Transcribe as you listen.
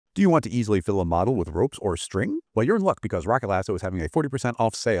Do you want to easily fill a model with ropes or string? Well, you're in luck because Rocket Lasso is having a 40%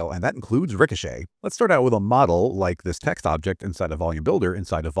 off sale, and that includes Ricochet. Let's start out with a model like this text object inside a volume builder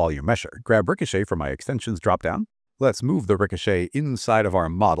inside a volume mesher. Grab Ricochet from my extensions dropdown. Let's move the Ricochet inside of our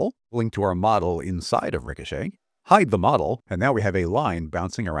model, link to our model inside of Ricochet, hide the model, and now we have a line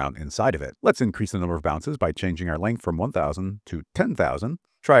bouncing around inside of it. Let's increase the number of bounces by changing our length from 1,000 to 10,000.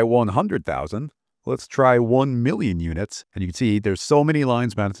 Try 100,000. Let's try 1 million units, and you can see there's so many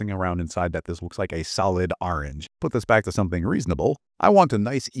lines bouncing around inside that this looks like a solid orange. Put this back to something reasonable. I want a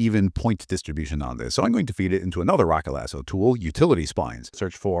nice even point distribution on this, so I'm going to feed it into another Rocket Lasso tool, Utility Splines.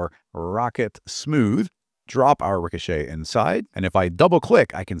 Search for Rocket Smooth, drop our Ricochet inside, and if I double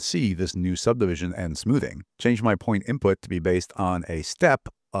click, I can see this new subdivision and smoothing. Change my point input to be based on a step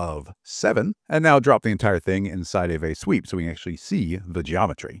of 7, and now drop the entire thing inside of a sweep so we can actually see the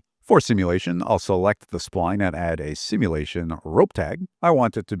geometry. For simulation, I'll select the spline and add a simulation rope tag. I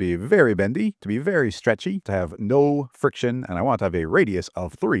want it to be very bendy, to be very stretchy, to have no friction, and I want to have a radius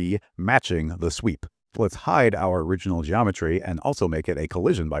of 3 matching the sweep. Let's hide our original geometry and also make it a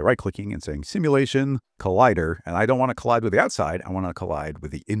collision by right-clicking and saying Simulation, Collider, and I don't want to collide with the outside, I want to collide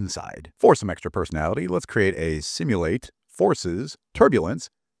with the inside. For some extra personality, let's create a Simulate Forces Turbulence.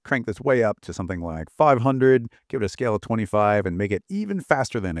 Crank this way up to something like 500, give it a scale of 25, and make it even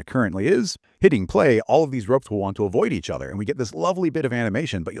faster than it currently is. Hitting play, all of these ropes will want to avoid each other, and we get this lovely bit of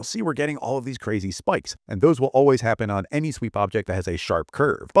animation, but you'll see we're getting all of these crazy spikes, and those will always happen on any sweep object that has a sharp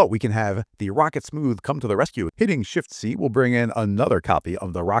curve. But we can have the Rocket Smooth come to the rescue. Hitting Shift-C will bring in another copy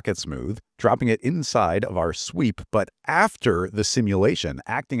of the Rocket Smooth, dropping it inside of our sweep, but after the simulation,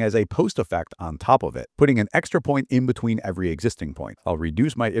 acting as a post effect on top of it, putting an extra point in between every existing point. I'll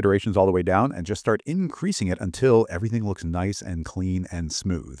reduce my iterations all the way down and just start increasing it until everything looks nice and clean and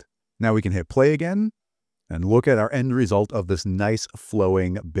smooth. Now we can hit play again and look at our end result of this nice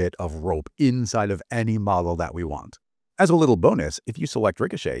flowing bit of rope inside of any model that we want. As a little bonus, if you select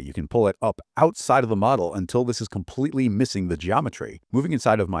Ricochet, you can pull it up outside of the model until this is completely missing the geometry. Moving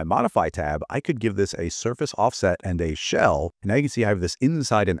inside of my Modify tab, I could give this a surface offset and a shell. And now you can see I have this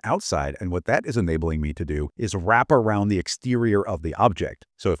inside and outside, and what that is enabling me to do is wrap around the exterior of the object.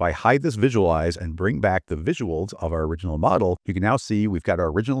 So if I hide this visualize and bring back the visuals of our original model, you can now see we've got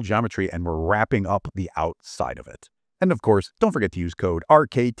our original geometry and we're wrapping up the outside of it. And of course, don't forget to use code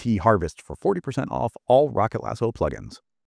RKTHarvest for 40% off all Rocket Lasso plugins.